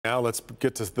Now let's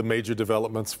get to the major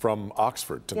developments from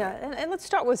Oxford tonight. Yeah, and let's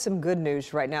start with some good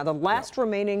news right now. The last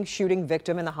remaining shooting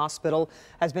victim in the hospital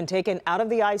has been taken out of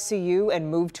the ICU and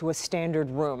moved to a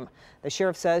standard room. The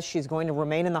sheriff says she's going to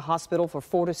remain in the hospital for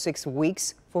 4 to 6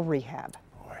 weeks for rehab.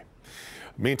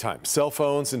 Meantime, cell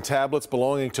phones and tablets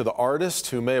belonging to the artist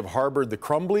who may have harbored the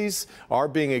Crumbleys are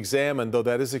being examined, though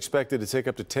that is expected to take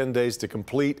up to 10 days to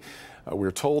complete.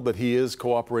 We're told that he is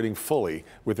cooperating fully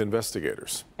with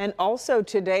investigators. And also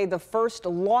today, the first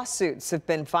lawsuits have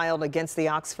been filed against the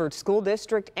Oxford School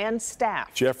District and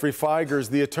staff. Jeffrey Fieger is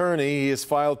the attorney. He has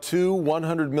filed 2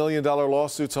 $100 million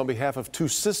lawsuits on behalf of 2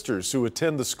 sisters who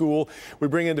attend the school. We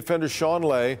bring in defender Sean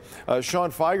Lay.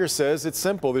 Sean, Fieger says it's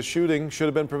simple. The shooting should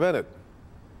have been prevented.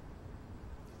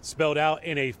 Spelled out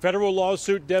in a federal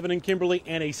lawsuit, Devin and Kimberly,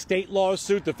 and a state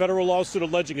lawsuit. The federal lawsuit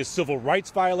alleging a civil rights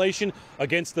violation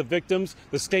against the victims.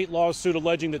 The state lawsuit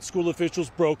alleging that school officials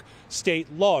broke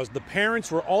state laws. The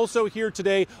parents were also here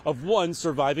today of one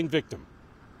surviving victim.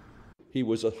 He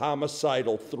was a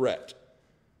homicidal threat.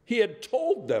 He had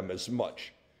told them as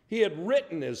much. He had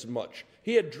written as much.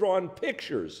 He had drawn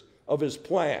pictures of his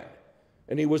plan,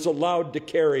 and he was allowed to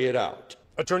carry it out.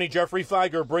 Attorney Jeffrey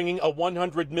Fieger bringing a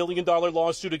 $100 million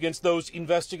lawsuit against those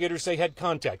investigators say had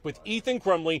contact with Ethan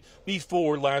Crumbley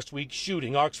before last week's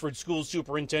shooting. Oxford School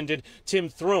Superintendent Tim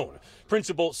Throne,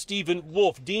 Principal Stephen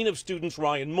Wolf, Dean of Students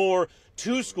Ryan Moore,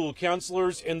 2 school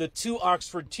counselors, and the 2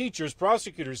 Oxford teachers,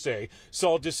 prosecutors say,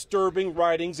 saw disturbing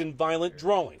writings and violent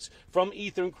drawings from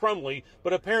Ethan Crumbley,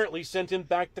 but apparently sent him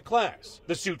back to class.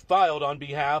 The suit filed on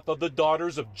behalf of the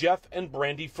daughters of Jeff and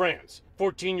Brandy Franz.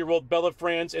 14-year-old Bella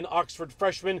Franz, an Oxford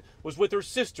freshman, was with her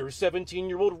sister,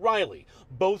 17-year-old Riley,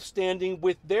 both standing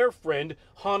with their friend,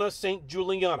 Hannah St.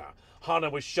 Juliana.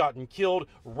 Hannah was shot and killed.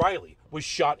 Riley was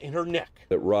shot in her neck.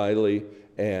 That Riley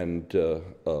and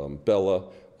Bella,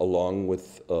 along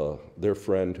with their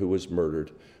friend who was murdered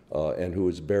and who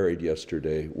was buried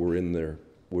yesterday, were in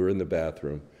the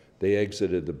bathroom. They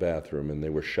exited the bathroom and they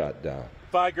were shot down.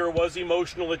 Fieger was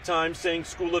emotional at times, saying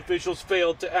school officials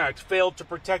failed to act, failed to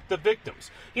protect the victims.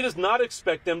 He does not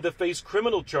expect them to face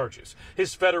criminal charges.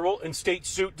 His federal and state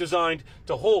suit designed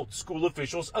to hold school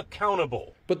officials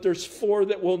accountable. But there's 4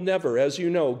 that will never, as you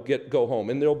know, go home.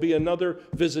 And there'll be another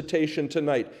visitation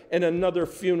tonight and another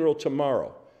funeral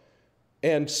tomorrow.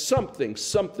 And something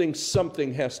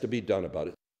has to be done about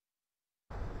it.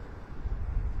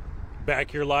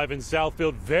 Back here live in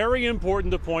Southfield, very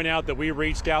important to point out that we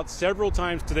reached out several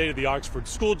times today to the Oxford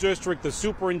School District, the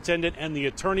superintendent, and the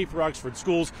attorney for Oxford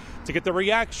Schools to get the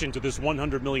reaction to this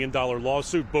 $100 million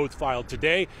lawsuit, both filed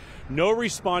today. No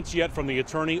response yet from the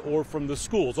attorney or from the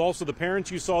schools. Also, the parents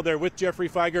you saw there with Jeffrey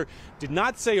Fieger did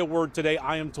not say a word today.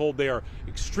 I am told they are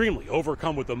extremely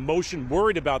overcome with emotion,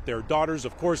 worried about their daughters,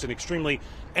 of course, and extremely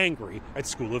angry at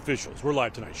school officials. We're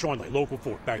live tonight. Sean Lay, Local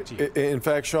 4, back to you. In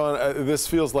fact, Sean, this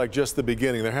feels like just the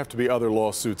beginning. There have to be other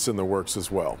lawsuits in the works as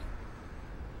well.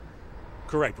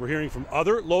 Correct. We're hearing from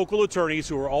other local attorneys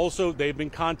who are also, they've been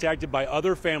contacted by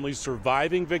other families,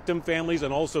 surviving victim families,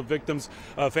 and also victims,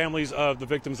 families of the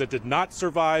victims that did not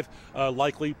survive,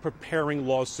 likely preparing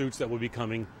lawsuits that will be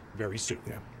coming very soon.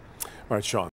 Yeah. All right, Sean.